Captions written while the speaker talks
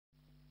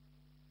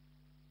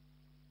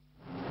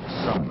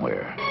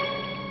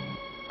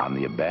on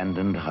the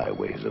abandoned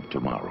highways of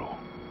tomorrow,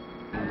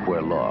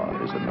 where law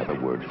is another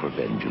word for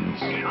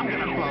vengeance. I'm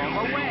gonna blow him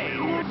away.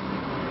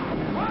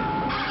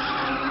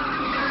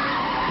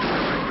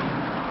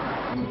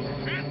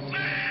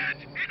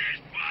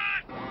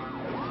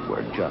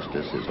 Where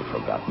justice is a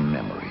forgotten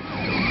memory.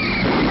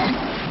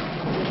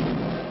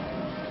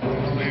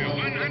 We're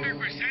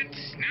 100%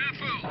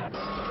 snafu.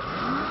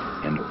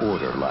 And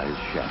order lies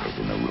shattered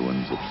in the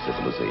ruins of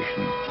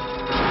civilization.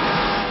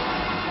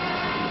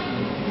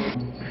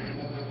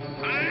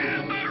 I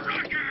am a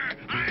rocker!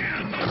 I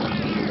am a...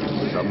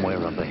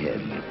 Somewhere up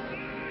ahead,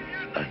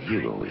 a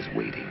hero is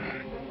waiting.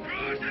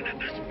 Frozen at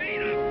the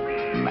speed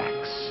of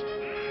Max.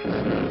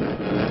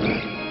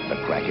 The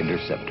crack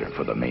interceptor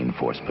for the main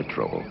force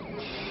patrol.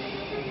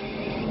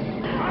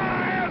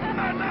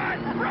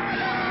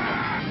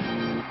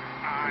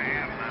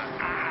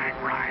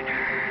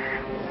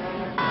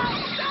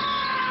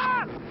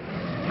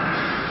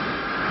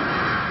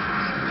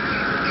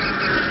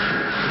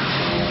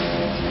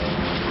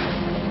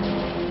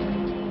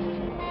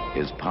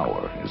 His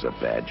power is a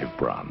badge of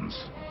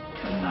bronze.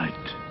 The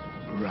Night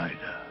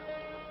Rider.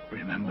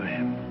 Remember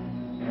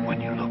him when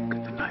you look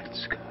at the night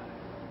sky.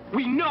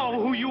 We know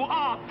who you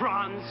are,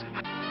 Bronze.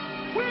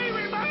 We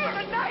remember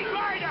the Night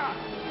Rider!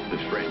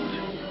 The friends,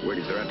 where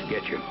does there have to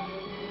get you?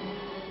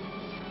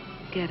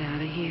 Get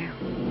out of here.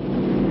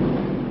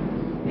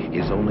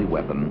 His only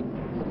weapon,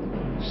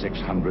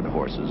 600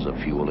 horses of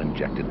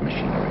fuel-injected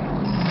machinery.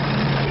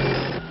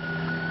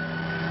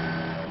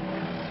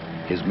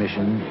 His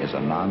mission is a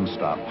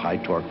non-stop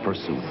high-torque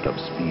pursuit of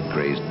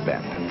speed-crazed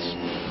bandits.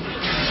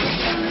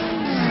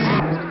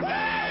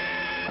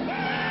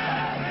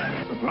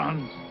 The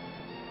Bronze.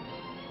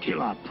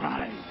 Kill our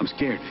pride. I'm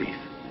scared, thief.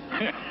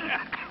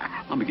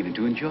 I'm beginning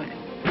to enjoy it.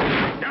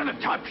 Down the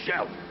top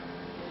shelf.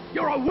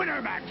 You're a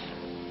winner, Max.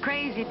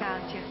 Crazy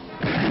about you.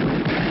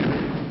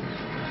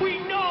 We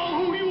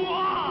know who you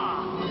are!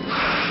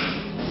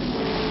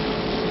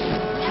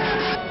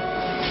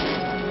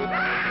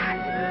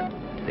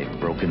 They've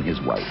broken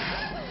his wife.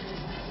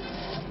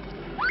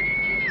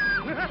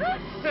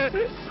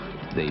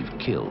 They've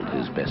killed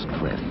his best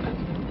friend.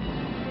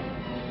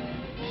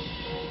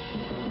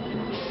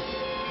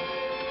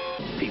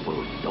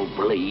 People don't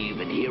believe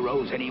in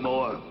heroes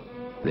anymore.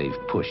 They've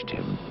pushed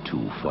him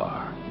too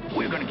far.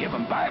 We're gonna give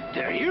them back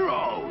their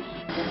heroes.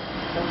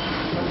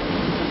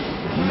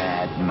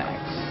 Mad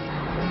Max.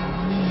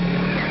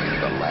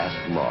 The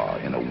last law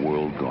in a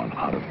world gone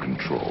out of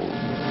control.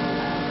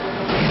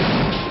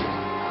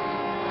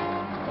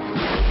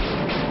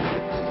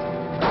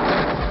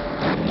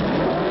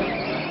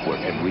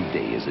 Where every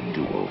day is a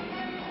duel.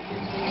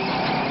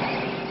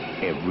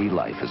 Every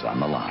life is on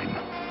the line.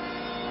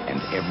 And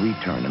every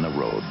turn in the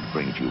road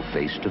brings you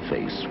face to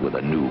face with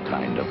a new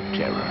kind of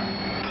terror.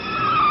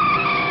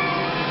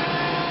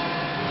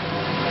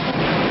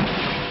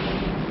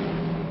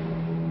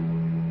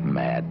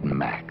 Mad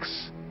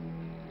Max.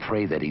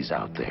 Pray that he's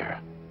out there,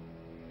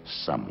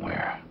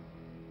 somewhere.